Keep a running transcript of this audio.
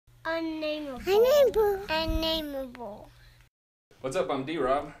Unnameable. What's up? I'm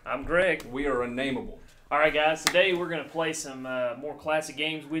DRob. I'm Greg. We are Unnameable. Alright guys, today we're going to play some more classic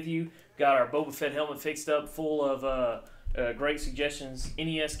games with you. Got our Boba Fett helmet fixed up, full of great suggestions.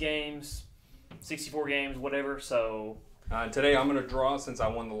 NES games, 64 games, whatever, so... Today I'm going to draw since I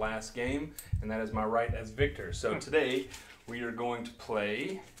won the last game, and that is my right as victor. So today we are going to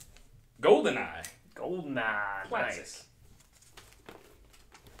play Goldeneye. Goldeneye. Classic. Nice.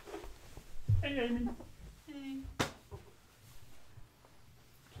 Hey, Amy. Hey.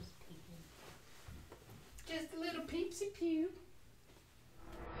 Just a little peepsy pew.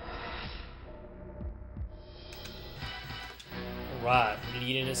 Alright, we're going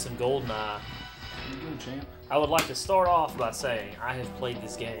to get into some Goldeneye. How you doing, champ? I would like to start off by saying I have played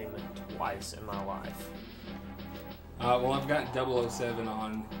this game twice in my life. Well, I've got 007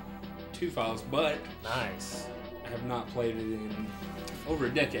 on 2 files, but Nice. I have not played it in over a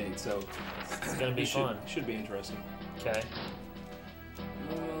decade, so It's going to be it fun. should be interesting. Okay.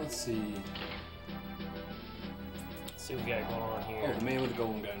 Let's see. Let's see what we got going on here. Oh, the man with the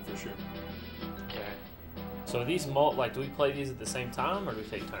golden gun for sure. Okay. So are these do we play these at the same time or do we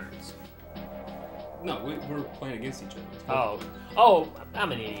take turns? No, we're playing against each other. Oh,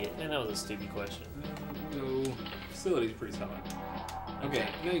 I'm an idiot. Man, that was a stupid question. So, facility's pretty solid. Okay,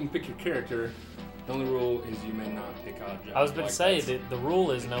 now you can pick your character. The only rule is you may not pick odd jobs. I was about to say that's- that the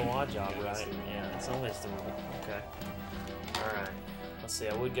rule is no odd job, Yeah, that's right? the rule. Yeah, it's always the rule. Okay. All right. Let's see.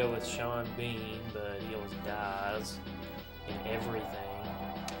 I would go with Sean Bean, but he always dies in everything.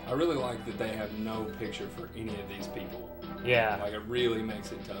 I really like that they have no picture for any of these people. Yeah. Like, it really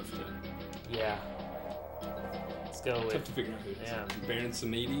makes it tough to Yeah. Let's go tough with. to figure out who it is. Yeah. Baron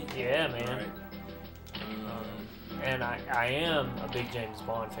Samedi. Yeah, man. All right. And I am a big James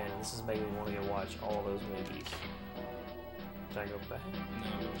Bond fan. This is making me want to go watch all those movies. Can I go back? No,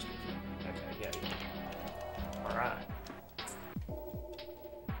 we'll just go Okay, yeah. All right.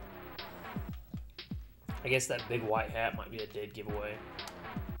 I guess that big white hat might be a dead giveaway.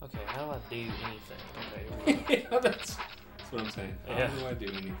 Okay, how do I do anything? Okay. Here we go. yeah, that's what I'm saying. Yeah. How do I do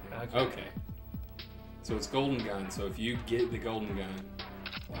anything? Okay. Okay. So it's golden gun. So if you get the golden gun,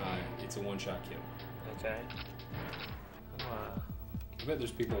 it's a one-shot kill. Okay. I bet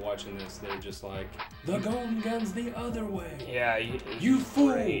there's people watching this. They're just like, the golden gun's the other way. Yeah, You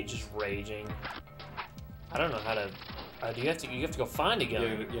fool! Just raging. I don't know how to. You have to go find a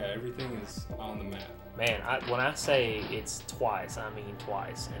gun. Yeah, everything is on the map. Man, when I say it's twice, I mean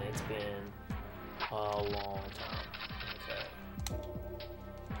twice, and it's been a long time. Okay.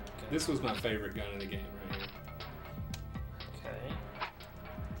 This was my favorite gun in the game right here. Okay.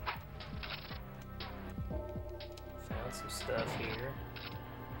 Found some stuff here.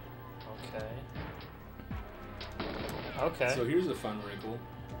 Okay. Okay. So here's a fun wrinkle.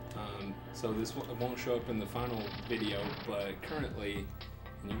 So this won't show up in the final video, but currently,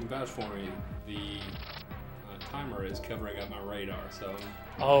 and you can vouch for me, the timer is covering up my radar. So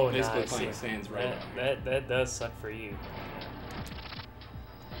I'm basically nice. playing sans radar. That does suck for you.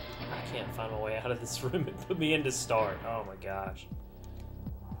 I can't find my way out of this room. It put me into start. Oh my gosh.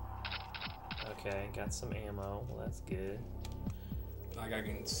 Okay, got some ammo. Well, that's good. Like I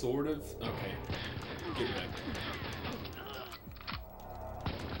can sort of. Okay, get back.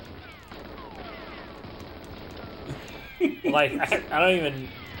 Like, I don't even...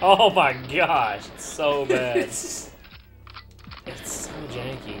 Oh my gosh, it's so bad. It's so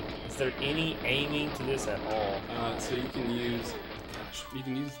janky. Is there any aiming to this at all? So you can use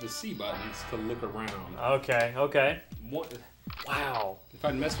the C buttons to look around. Okay, okay. What? Wow. If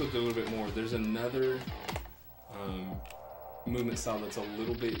I'd mess with it a little bit more, there's another movement style that's a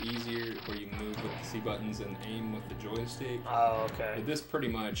little bit easier where you move with the C buttons and aim with the joystick. Oh, okay. But this pretty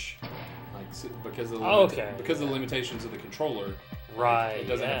much, because of the limitations of the controller, Right, it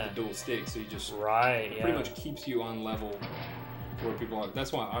doesn't yeah. have the dual stick, so you just Right, yeah. pretty much keeps you on level where people are.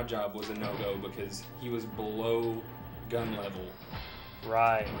 That's why Odd Job was a no-go, because he was below gun level.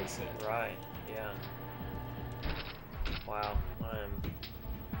 Right, like I said. right, yeah. Wow,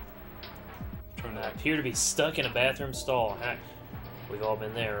 Trying I to appear to be stuck in a bathroom stall. We've all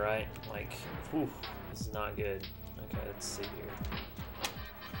been there, right? Like, whew, this is not good. Okay, let's see here.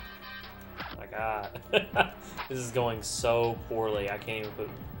 My God, this is going so poorly. I can't even put.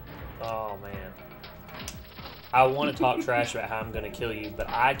 Oh man, I want to talk trash about how I'm gonna kill you, but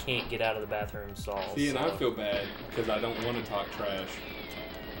I can't get out of the bathroom stall. see, and I feel bad because I don't want to talk trash.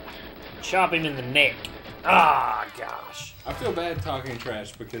 Chop him in the neck. Ah, gosh. I feel bad talking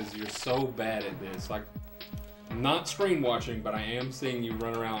trash because you're so bad at this. Like, I'm not screen watching, but I am seeing you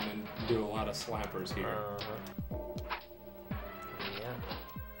run around and do a lot of slappers here. Yeah.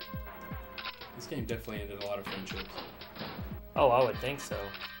 game definitely ended a lot of friendships. Oh, I would think so.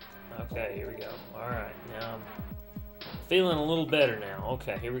 Okay, here we go. All right, now I'm feeling a little better now.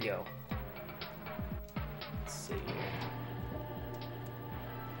 Okay, here we go. Let's see here.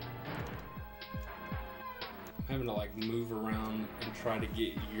 I'm having to like move around and try to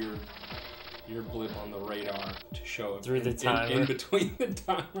get your blip on the radar to show up Through the timer. in between the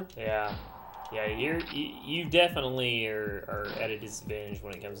timer. Yeah. Yeah, you definitely are at a disadvantage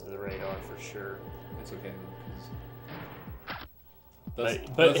when it comes to the radar for sure. That's okay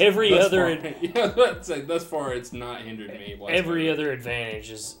But every other thus far it's not hindered me. Every other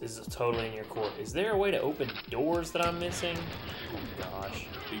advantage is totally in your court. Is there a way to open doors that I'm missing? Oh gosh.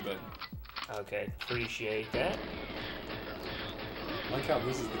 B button. Okay, appreciate that. I like how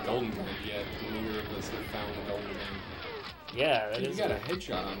this is the golden gun yet. Neither of us have found the golden gun. Yeah, that you is. got a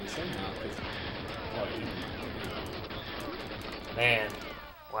headshot on me somehow. Man,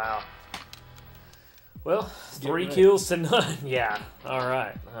 wow. Well, Get 3 ready. kills to none. Yeah. All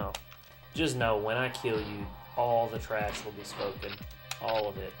right. Oh, just know when I kill you, all the trash will be spoken. All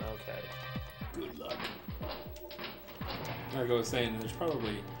of it. Okay. Good luck. Like I was saying, there's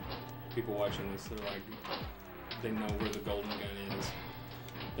probably people watching this that are like, they know where the golden gun is.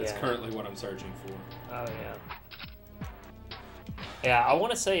 That's Yeah. currently what I'm searching for. Oh yeah. Yeah, I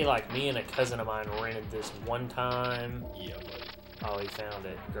want to say like me and a cousin of mine rented this one time. Yeah, but Oh, he found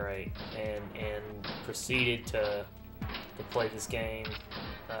it. Great. And proceeded to play this game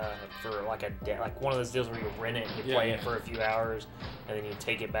for like a day, like one of those deals where you rent it and you play it for a few hours and then you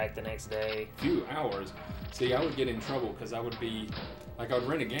take it back the next day. few hours. See, I would get in trouble because I would be like, I would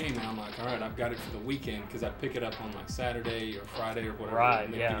rent a game and I'm like, all right, I've got it for the weekend because I pick it up on like Saturday or Friday or whatever. Right,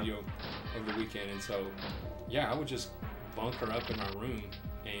 and yeah. give you over the weekend. And so, yeah, I would just bunker up in my room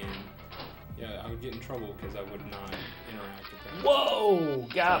and yeah, I would get in trouble because I would not interact with them. Whoa!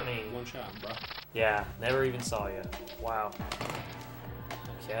 Got me. One shot, bro. Yeah, never even saw you. Wow.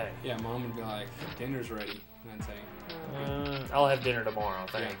 Okay. Yeah, mom would be like, dinner's ready. And I'd say, I'll have dinner tomorrow,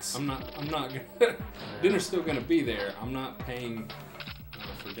 thanks. yeah, I'm not gonna, dinner's still gonna be there. I'm not paying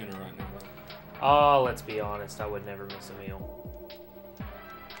for dinner right now, though. Oh, let's be honest, I would never miss a meal.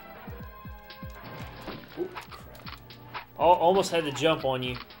 Ooh, crap. Almost had to jump on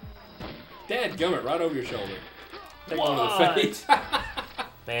you. Dad, gummit right over your shoulder. Take one to the What? face.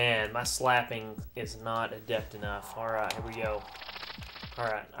 Man, my slapping is not adept enough. All right, here we go. All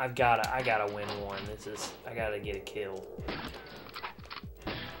right, I gotta win one. I gotta get a kill.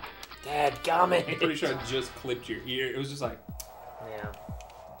 Dadgummit. I'm pretty sure I just clipped your ear. It was just like, Yeah.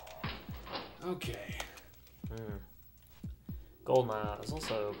 okay. Goldeneye is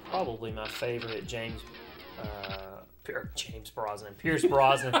also probably my favorite Pierce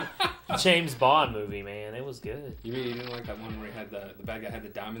Brosnan, James Bond movie, man. It was good. You mean you didn't like that one where he had the bad guy had the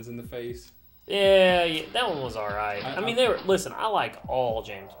diamonds in the face? Yeah, that one was alright. I mean, listen, I like all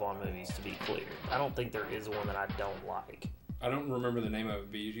James Bond movies, to be clear. I don't think there is one that I don't like. I don't remember the name of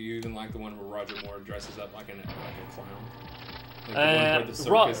it, but you even like the one where Roger Moore dresses up like a clown? Like the one where the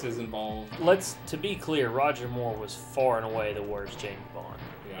circus is involved? To be clear, Roger Moore was far and away the worst James Bond.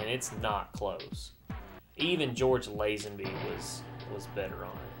 Yeah. And it's not close. Even George Lazenby was better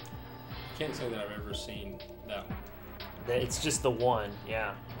on it. Can't say that I've ever seen that one. It's just the one,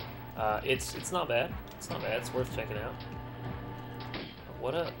 yeah. It's not bad. It's not bad. It's worth checking out.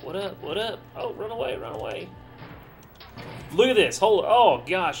 What up? What up? What up? Oh, run away! Run away! Look at this. Hold. Oh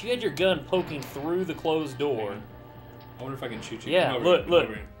gosh, you had your gun poking through the closed door. I wonder if I can shoot you. Yeah. Come over Look. here. Look.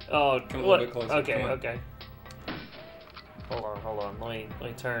 Come over here. Oh. Come a what? little bit closer. Okay. Come on. Okay. Hold on. Let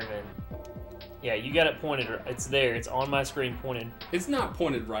me turn and. Yeah, you got it pointed. It's there. It's on my screen pointed. It's not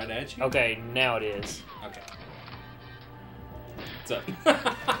pointed right at you. Okay, now it is. Okay. What's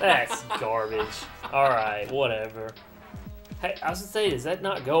up? That's garbage. Alright, whatever. Hey, I was gonna say, does that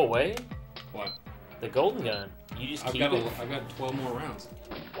not go away? What? The golden gun. You just keep it? I've got 12 more rounds.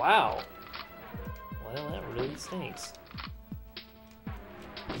 Wow. Well, that really stinks.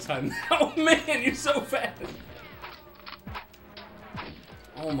 Oh man, you're so fast.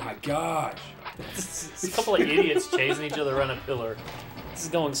 Oh my gosh. It's a couple of idiots chasing each other around a pillar. This is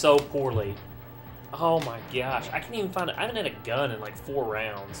going so poorly. Oh my gosh. I can't even find it. I haven't had a gun in like 4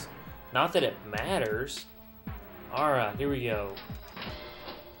 rounds. Not that it matters. Alright, here we go.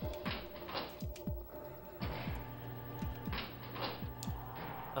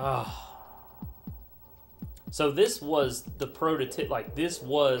 Oh. So this was the prototype, like this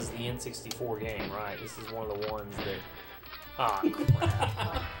was the N64 game, right? This is one of the ones that,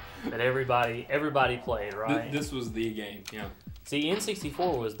 crap. That everybody played, right? This was the game, yeah. See,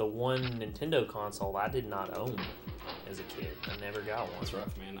 N64 was the one Nintendo console I did not own. as a kid. I never got one. That's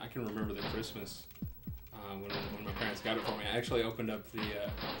rough, man. I can remember the Christmas when my parents got it for me. I actually opened up the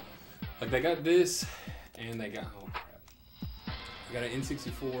like they got this, and they got I got an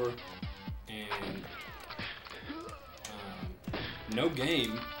N64 and no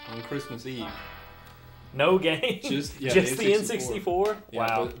game on Christmas Eve. No game? Just the N64? Yeah,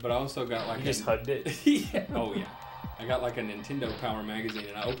 Wow. but I also got like You just hugged it? Yeah. Oh yeah. I got like a Nintendo Power magazine,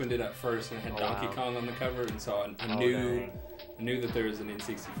 and I opened it up first, and it had Donkey Kong on the cover, and so I knew that there was an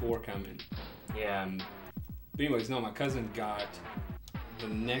N64 coming. Yeah. But anyways, no, my cousin got the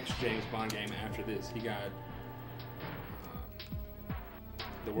next James Bond game after this. He got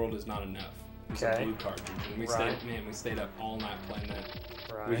The World Is Not Enough. It's a blue cartridge, and we stayed up all night playing that.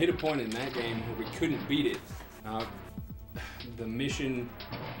 Right. We hit a point in that game where we couldn't beat it. The mission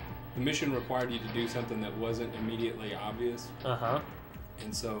required you to do something that wasn't immediately obvious.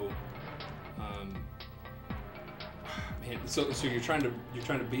 And so, man, so you're trying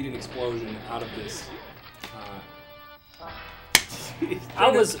to beat an explosion out of this. I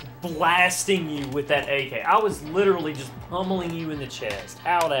was blasting you with that AK. I was literally just pummeling you in the chest.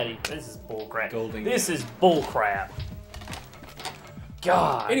 How that? This is bullcrap. This is bullcrap.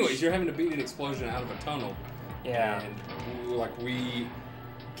 God. Anyways, you're having to beat an explosion out of a tunnel. Yeah. And we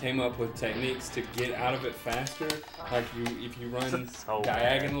came up with techniques to get out of it faster. Like if you run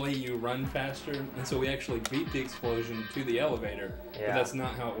diagonally, you run faster. And so we actually beat the explosion to the elevator. Yeah. But that's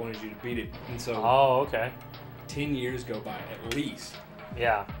not how it wanted you to beat it. And so. Oh, okay. 10 years go by at least.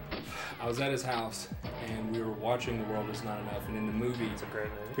 Yeah. I was at his house and we were watching The World Is Not Enough, and in the movie, it's a great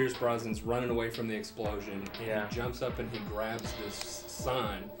movie. Pierce Brosnan's running away from the explosion. Yeah. He jumps up and he grabs this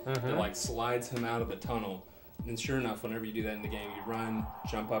sign that like slides him out of the tunnel. And sure enough, whenever you do that in the game, you run,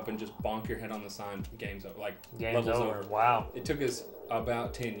 jump up, and just bonk your head on the sign. Game's over. Game's levels over. Wow. It took us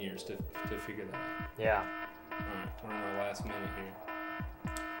about 10 years to figure that out. Yeah. All right, we're on our last minute here.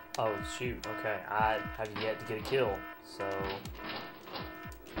 Oh, shoot. Okay. I have yet to get a kill, so...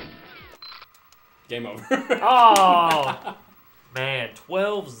 Game over. Oh! Man,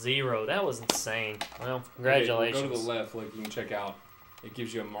 12-0. That was insane. Well, congratulations. Okay, we'll go to the left, like you can check out. It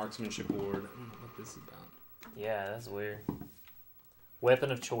gives you a marksmanship award. I don't know what this is about. Yeah, that's weird.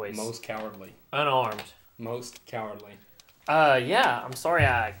 Weapon of choice. Most cowardly. Unarmed. Most cowardly. Yeah, I'm sorry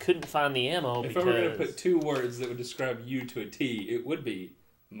I couldn't find the ammo if I were going to put two words that would describe you to a T, it would be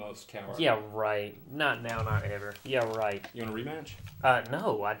most cowardly. Yeah, right. Not now, not ever. Yeah, right. You want a rematch?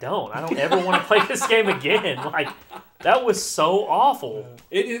 No, I don't. I don't ever want to play this game again. Like, that was so awful.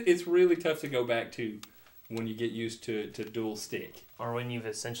 It's really tough to go back to when you get used to dual stick. Or when you've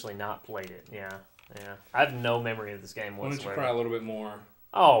essentially not played it. Yeah. Yeah. I have no memory of this game whatsoever. Why don't you cry a little bit more?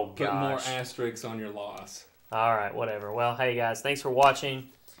 Oh, gosh. Put more asterisks on your loss. All right, whatever. Well, hey, guys, thanks for watching.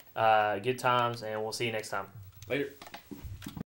 Good times, and we'll see you next time. Later.